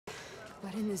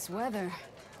But in this weather...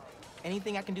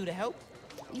 Anything I can do to help?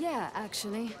 Yeah,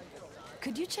 actually.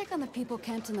 Could you check on the people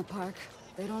camped in the park?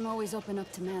 They don't always open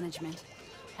up to management.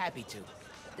 Happy to.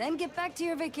 Then get back to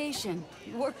your vacation.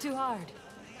 You work too hard.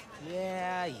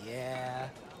 Yeah.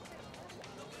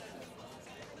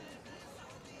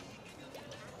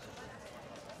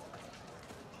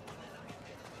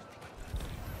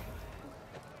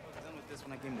 Done with this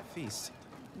when I came to Feast.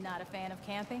 Not a fan of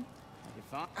camping? You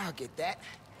fine? I'll get that.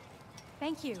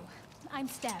 Thank you. I'm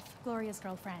Steph, Gloria's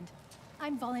girlfriend.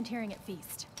 I'm volunteering at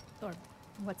Feast. Or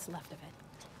what's left of it.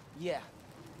 Yeah.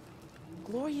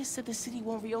 Gloria said the city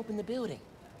won't reopen the building.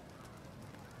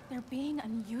 They're being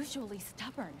unusually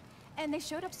stubborn. And they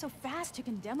showed up so fast to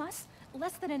condemn us,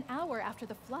 less than an hour after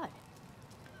the flood.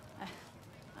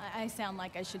 I sound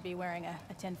like I should be wearing a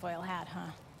tinfoil hat,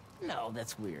 huh? No,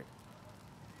 that's weird.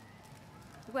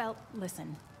 Well,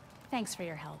 listen. Thanks for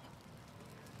your help.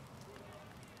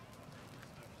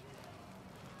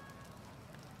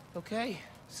 Okay,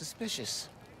 suspicious.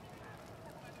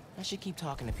 I should keep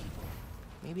talking to people.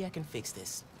 Maybe I can fix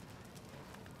this.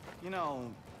 You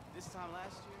know, this time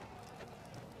last year...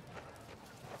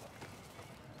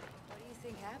 What do you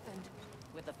think happened?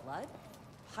 With the flood?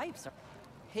 Pipes are...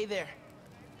 Hey there.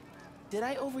 Did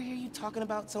I overhear you talking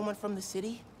about someone from the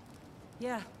city?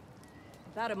 Yeah.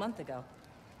 About a month ago.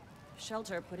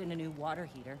 Shelter put in a new water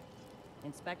heater.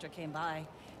 Inspector came by.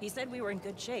 He said we were in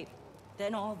good shape.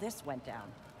 Then all this went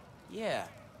down. Yeah.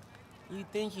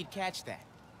 You'd think you'd catch that.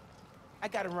 I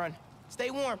gotta run.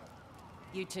 Stay warm.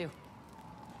 You too.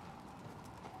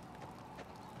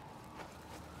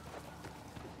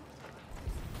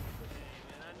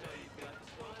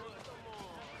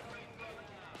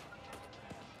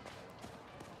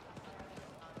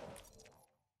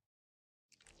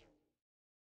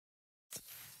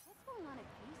 What's going on at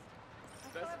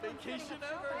Feast? Best vacation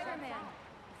ever! Spider-Man.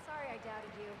 Sorry I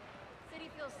doubted you. City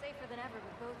feels safer than ever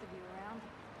with both of you around.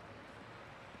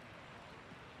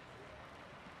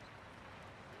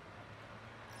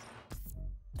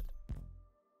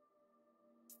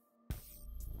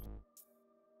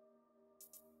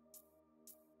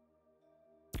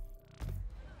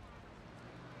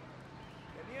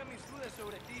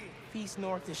 Feast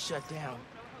North is shut down.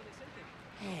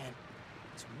 Man,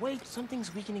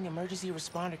 something's weakening emergency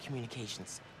responder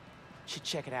communications. Should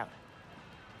check it out.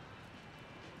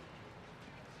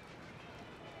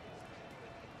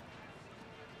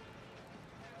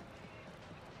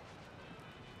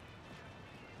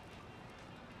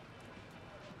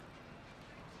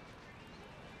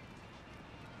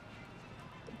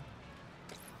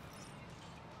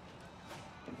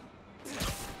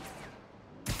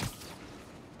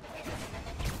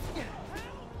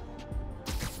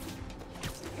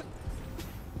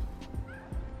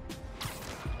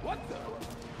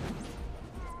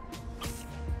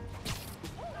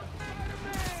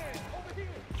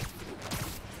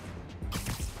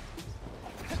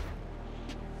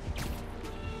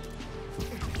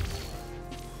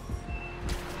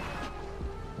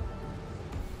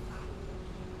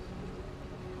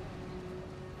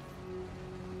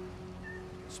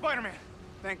 Spider-Man!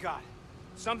 Thank God.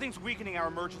 Something's weakening our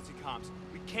emergency comms.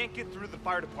 We can't get through the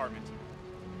fire department.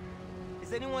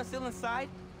 Is anyone still inside?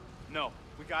 No,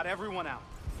 we got everyone out.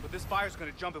 But this fire's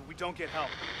gonna jump if we don't get help.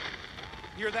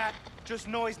 Hear that? Just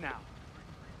noise now.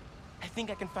 I think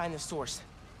I can find the source.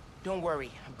 Don't worry,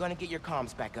 I'm gonna get your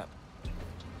comms back up.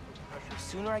 The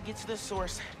sooner I get to the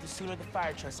source, the sooner the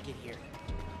fire trucks get here.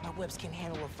 My webs can't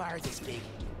handle a fire this big.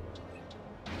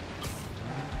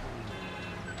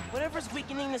 Whatever's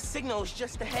weakening the signal is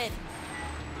just ahead.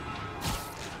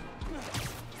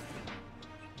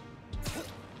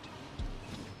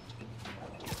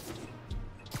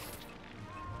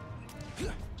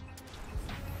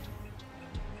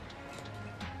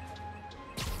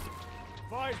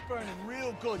 Fire's burning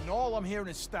real good, and all I'm hearing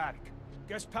is static.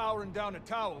 Guess powering down the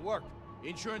tower worked.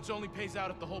 Insurance only pays out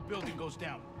if the whole building goes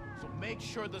down. So make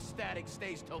sure the static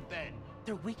stays till then.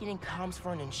 They're weakening comms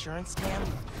for an insurance scam?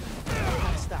 I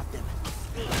gotta stop them.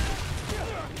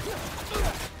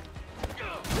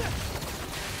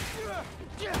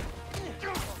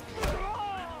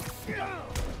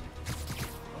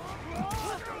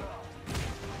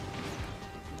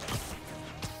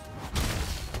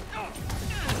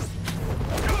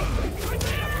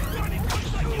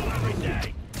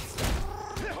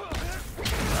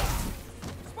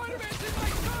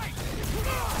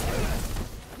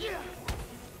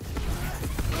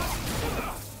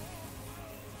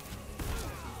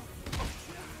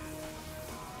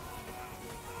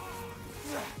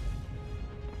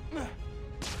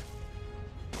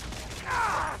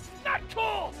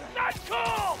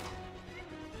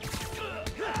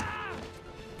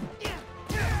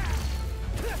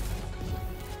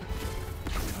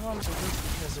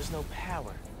 there's no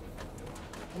power.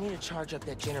 I need to charge up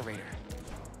that generator.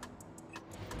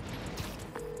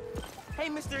 Hey,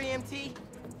 Mr. EMT.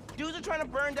 Dudes are trying to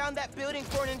burn down that building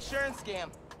for an insurance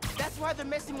scam. That's why they're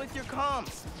messing with your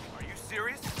comms. Are you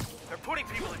serious? They're putting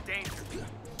people in danger.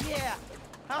 Yeah.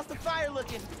 How's the fire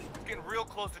looking? It's getting real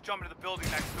close to jumping to the building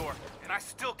next door, and I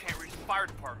still can't reach the fire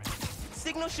department.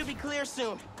 Signal should be clear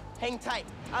soon. Hang tight.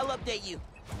 I'll update you.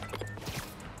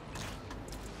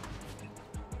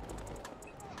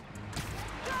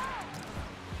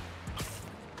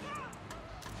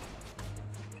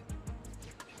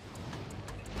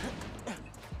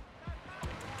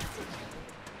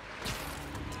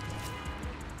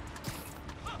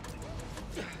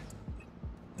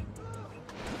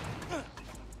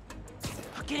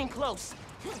 Getting close.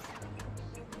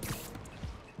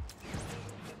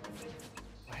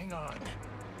 Hang on.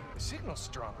 The signal's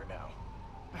stronger now.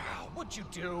 What'd you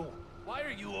do? Why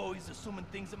are you always assuming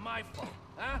things are my fault,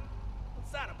 huh?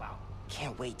 What's that about?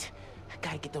 Can't wait. I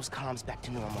gotta get those comms back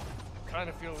to normal. Kind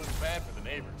of feel a little bad for the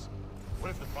neighbors. What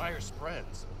if the fire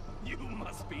spreads? You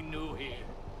must be new here.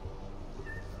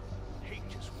 Hate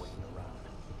just waiting around.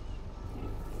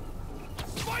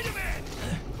 Spider-Man!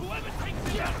 Whoever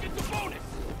takes it out gets a bonus!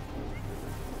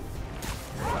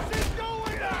 What's it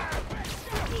going on?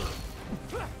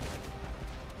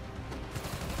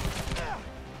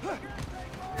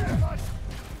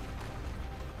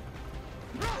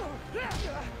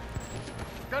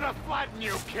 Gonna flatten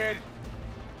you, kid!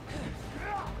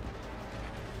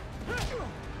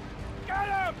 Get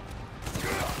him!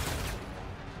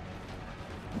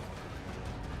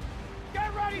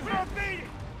 Get ready for a beating!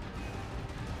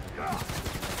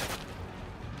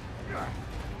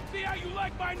 See how you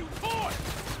like my new toy?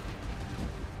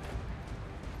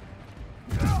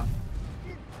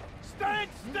 Stand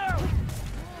still!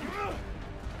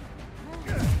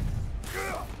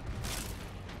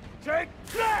 Take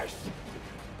this!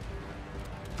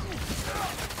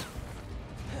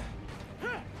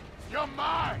 You're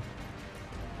mine!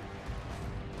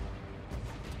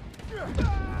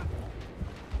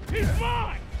 He's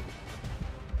mine!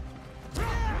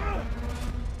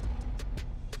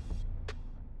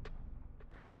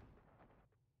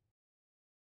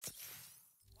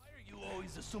 Why are you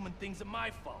always assuming things are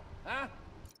my fault, huh?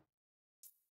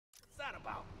 What's that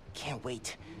about? Can't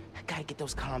wait. I gotta get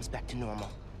those comms back to normal.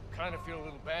 Kind of feel a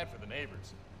little bad for the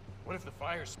neighbors. What if the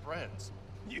fire spreads?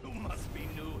 You must be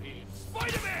new here.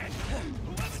 Spider-Man!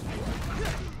 Whoever takes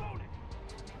the bonus!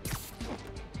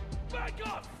 Back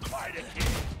up, Spider-Kid!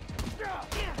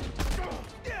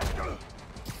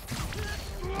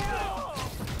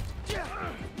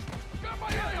 Got my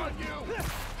eye on you!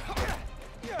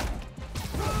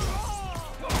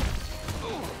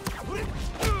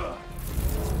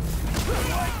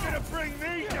 You ain't gonna bring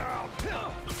me down!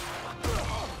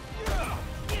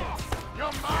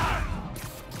 You're mine!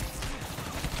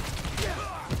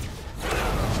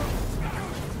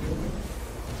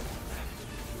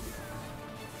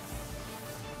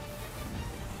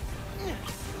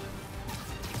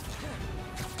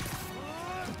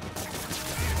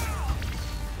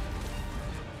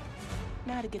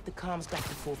 Now to get the comms back to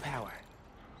full power.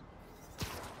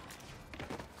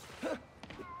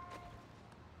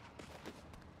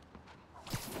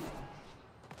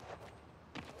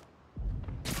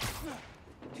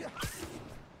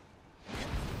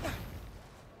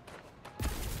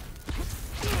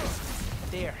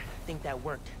 There, I think that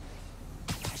worked.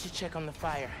 I should check on the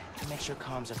fire and make sure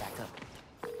comms are back up.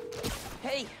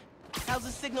 Hey, how's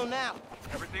the signal now?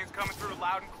 Everything's coming through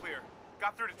loud and clear.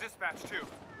 Got through to dispatch, too.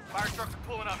 Fire trucks are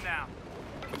pulling up now.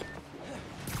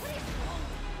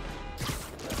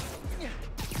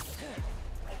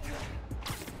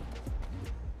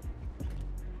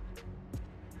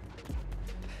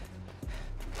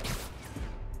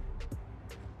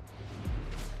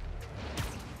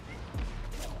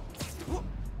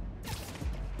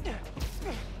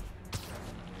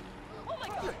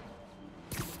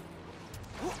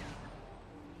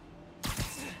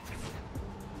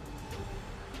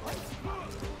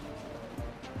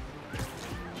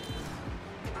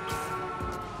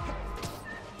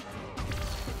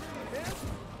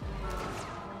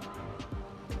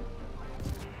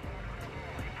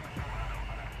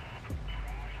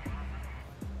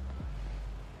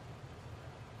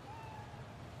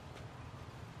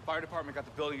 Fire department got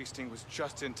the building extinguished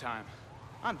just in time.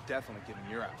 I'm definitely giving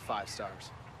your app 5 stars.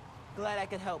 Glad I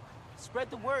could help. Spread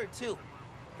the word, too.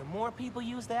 The more people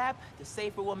use the app, the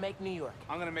safer we'll make New York.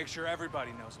 I'm gonna make sure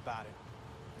everybody knows about it.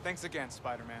 Thanks again,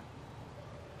 Spider-Man.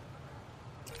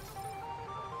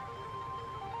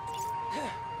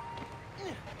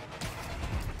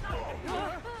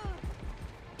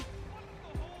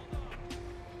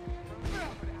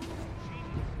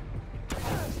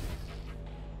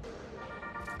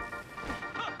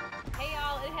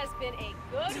 been a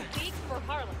good week for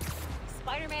Harlem.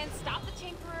 Spider-Man stopped the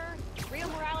Tinkerer, Rio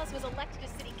Morales was elected to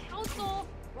city council,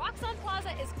 Roxxon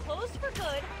Plaza is closed for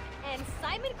good, and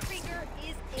Simon Krieger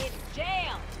is in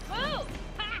jail. Boom!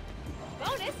 Ha!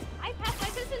 Bonus, I passed my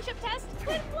citizenship test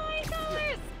with flying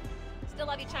colors! Still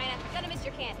love you, China. Gonna miss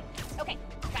your candy. Okay,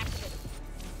 back to business.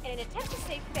 In an attempt to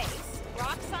save face,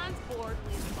 Roxxon's board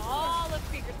released all of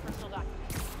Krieger's personal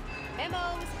documents.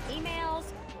 Memos, emails,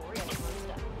 real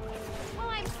stuff. While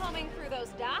I'm combing through those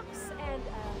docs and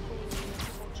letting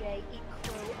Triple J eat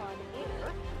crow on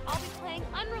air, I'll be playing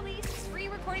unreleased,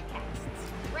 pre-recorded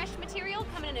casts. Fresh material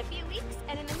coming in a few weeks,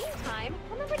 and in the meantime,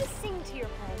 remember to sing to your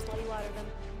plants while you water them.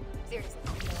 Seriously.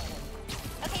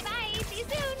 Okay, bye! See you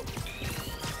soon!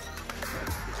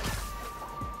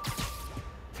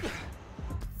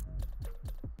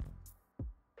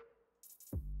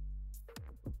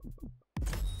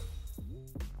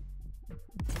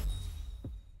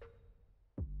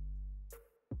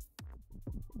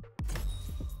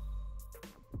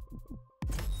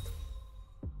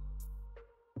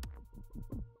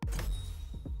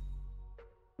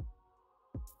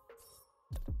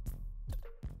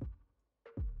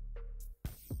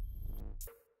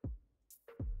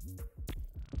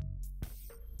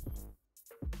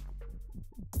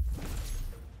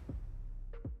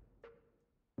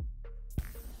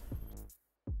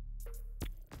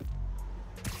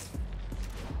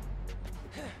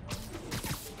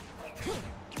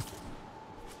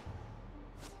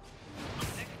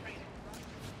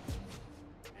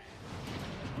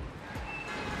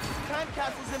 Time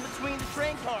capsule's in between the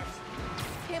train cars.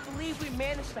 Can't believe we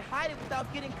managed to hide it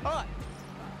without getting caught.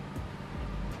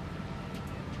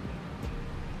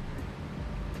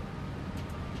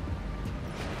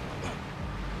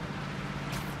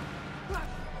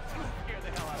 Scare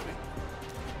the hell out of me.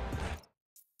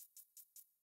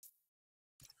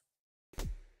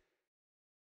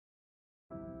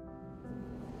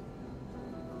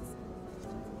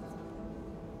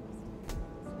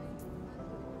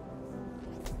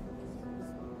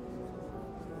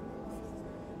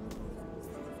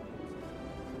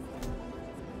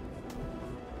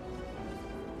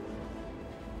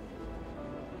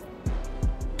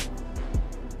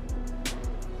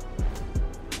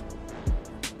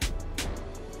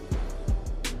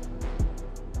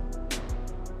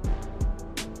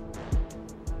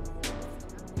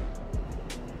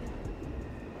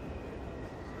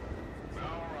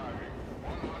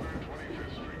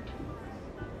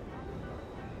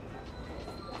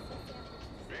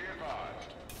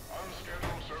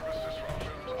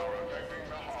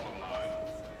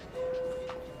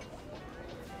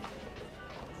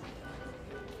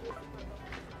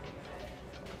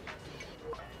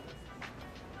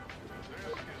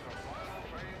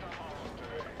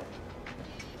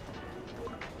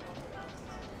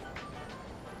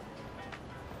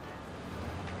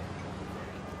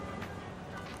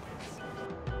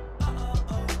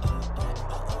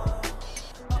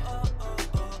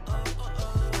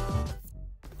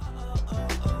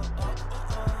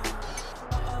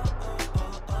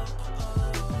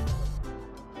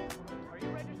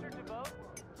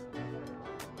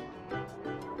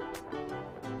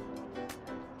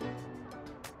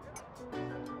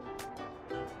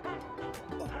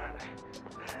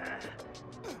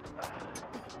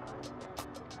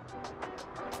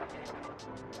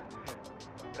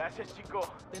 Gracias, chico.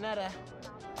 De nada.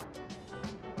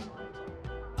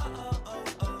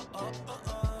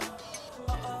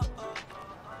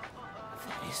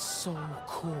 That is so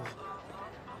cool.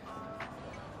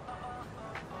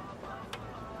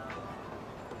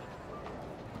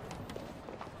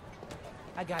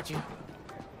 I got you.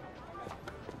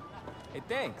 Hey,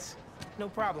 thanks. No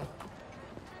problem.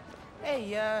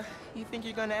 Hey, you think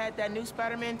you're gonna add that new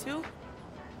Spider-Man too?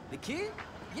 The kid?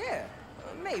 Yeah,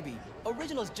 maybe.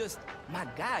 Original's just my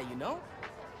guy, you know?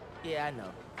 Yeah, I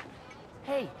know.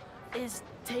 Hey, is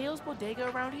Teo's Bodega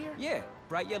around here? Yeah,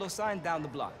 bright yellow sign down the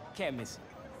block. Can't miss it.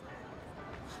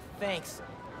 Thanks.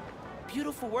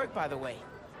 Beautiful work, by the way.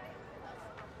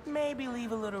 Maybe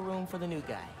leave a little room for the new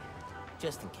guy,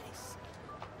 just in case.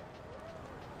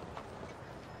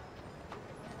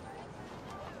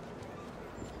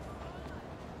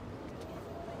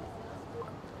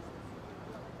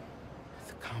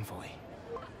 The convoy.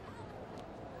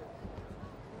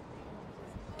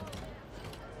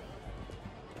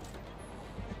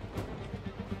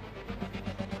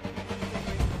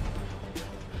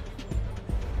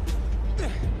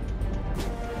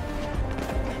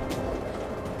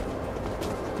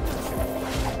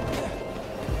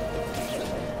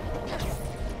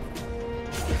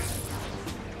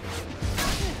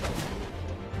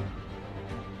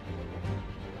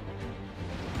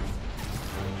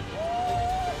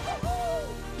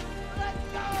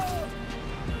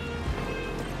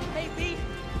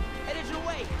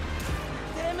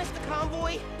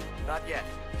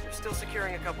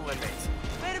 clearing a couple inmates.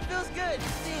 Man, it feels good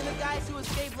seeing the guys who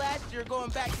escaped last year going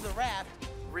back to the raft.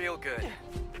 Real good.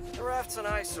 The raft's an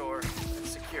eyesore.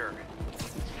 It's secure.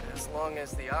 As long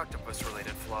as the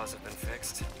octopus-related flaws have been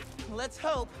fixed. Let's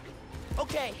hope.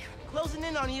 Okay, closing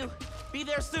in on you. Be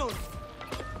there soon.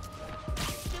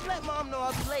 Just let Mom know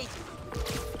I'll be late.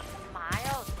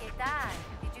 Miles, ¿qué tal?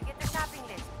 Did you get the shopping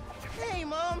list? Hey,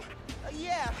 Mom.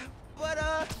 Yeah, but,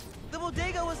 the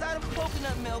bodega was out of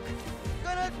coconut milk.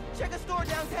 Gonna check a store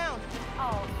downtown.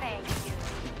 Oh, thank you.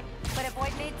 But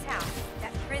avoid Midtown.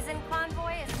 That prison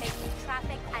convoy is making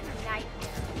traffic a nightmare.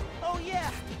 Oh,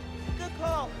 yeah. Good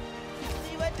call.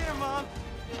 See you at dinner, Mom.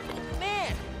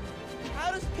 Man,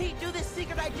 how does Pete do this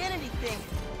secret identity thing?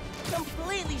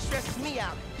 Completely stresses me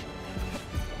out.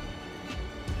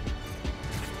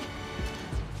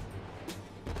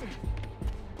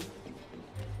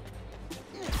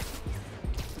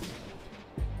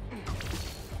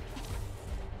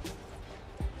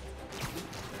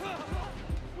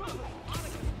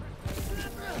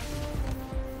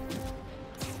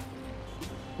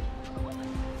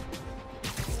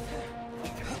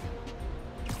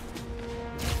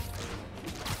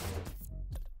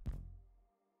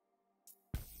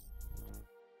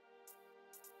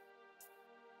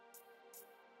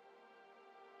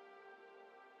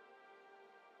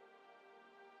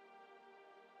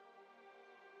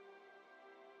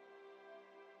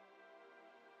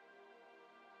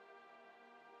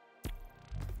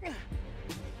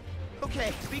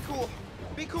 Okay, be cool.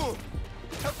 Be cool.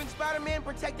 Helping Spider-Man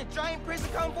protect a giant prison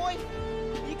convoy?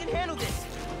 You can handle this.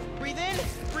 Breathe in,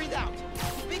 breathe out.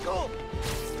 Be cool.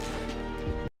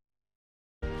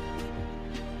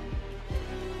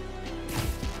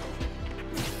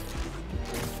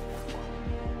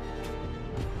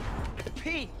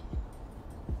 Pete!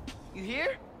 You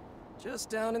here? Just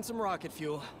down in some rocket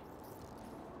fuel.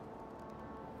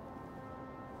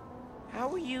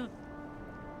 How are you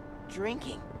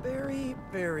drinking? Very,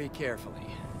 very carefully.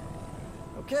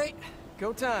 Okay,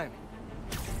 go time.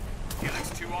 Helix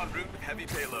 2 en route with heavy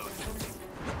payload.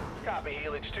 Copy,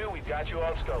 Helix 2. We've got you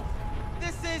on scope.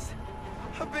 This is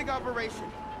a big operation.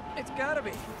 It's gotta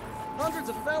be. Hundreds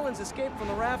of felons escaped from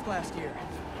the raft last year.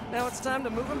 Now it's time to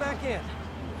move them back in.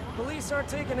 Police aren't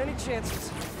taking any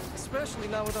chances, especially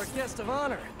not with our guest of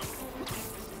honor.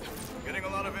 Getting a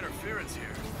lot of interference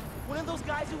here. One of those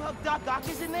guys who helped Doc Ock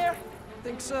is in there?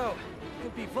 Think so.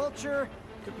 Could be Vulture,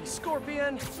 could be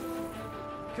Scorpion,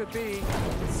 could be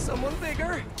someone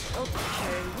bigger.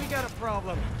 Okay, we got a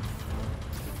problem.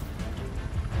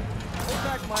 Hold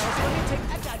back, Miles. Let me take...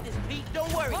 I got this, Pete.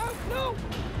 Don't worry. No!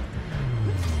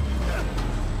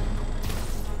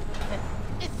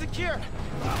 It's secure. You're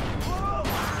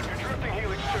drifting,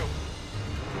 Helix 2.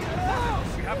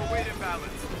 We have a weight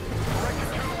imbalance. Correction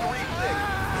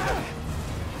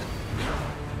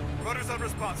 236. Rudder's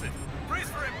unresponsive. Brace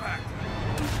for impact.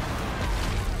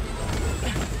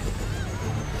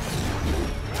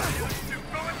 Helix 2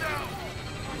 going down.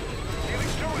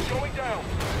 Helix 2 is going down.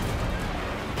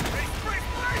 Brace, brace,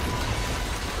 brace!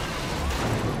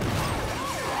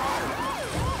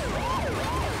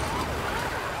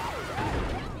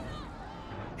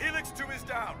 Helix 2 is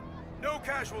down. No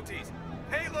casualties.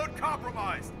 Payload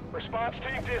compromised. Response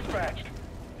team dispatched.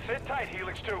 Sit tight,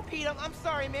 Helix 2. Pete, I'm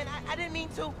sorry, man. I didn't mean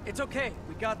to. It's okay.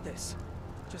 We got this.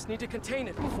 Just need to contain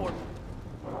it before...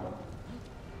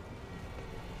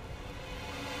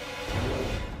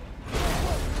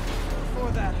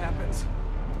 Before that happens.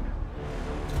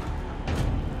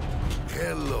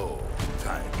 Hello,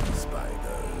 tiny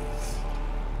spiders.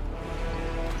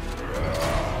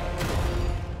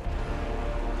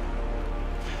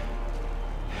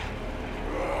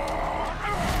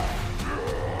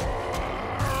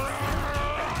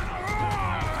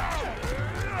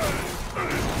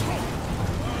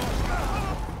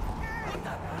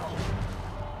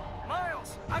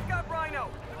 Miles, I've got Rhino,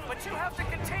 but you have to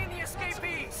contain the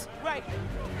escapees. Right.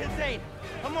 Insane.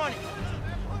 I'm on it.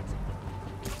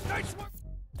 Nice work!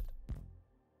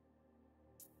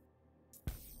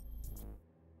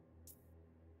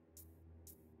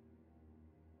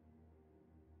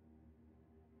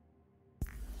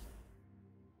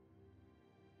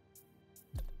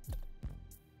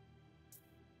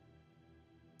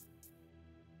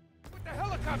 With the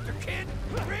helicopter, kid!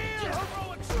 Real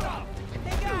heroic stuff!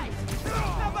 Hey, guys.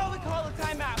 How about we call a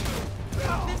timeout?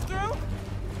 Talk this through?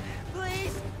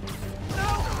 Please?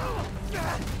 No?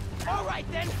 All right,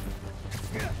 then.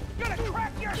 Gonna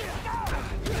crack your skull!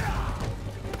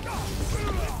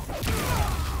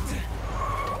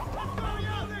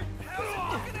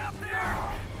 Get out there!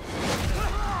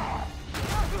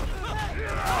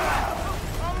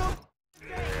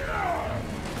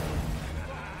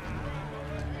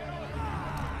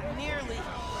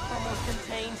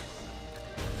 contained.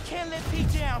 Can't let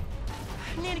Pete down.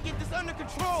 I need to get this under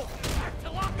control.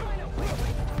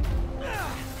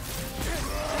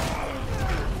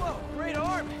 Whoa, great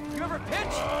arm. You ever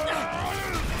pitch?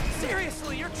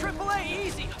 Seriously, you're AAA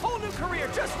easy. Whole new career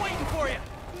just waiting for you.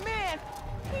 Man,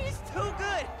 he's too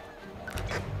good.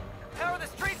 How are the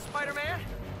streets, Spider-Man?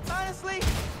 Honestly,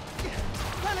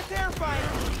 kind of terrifying.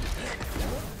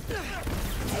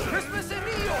 Christmas in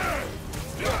New York!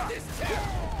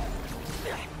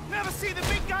 Never see the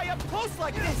big guy up close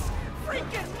like this!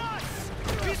 Freaking nuts!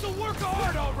 He's a work of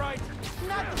art, all right!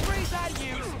 Not the phrase I'd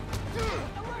use.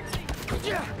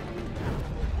 Yeah.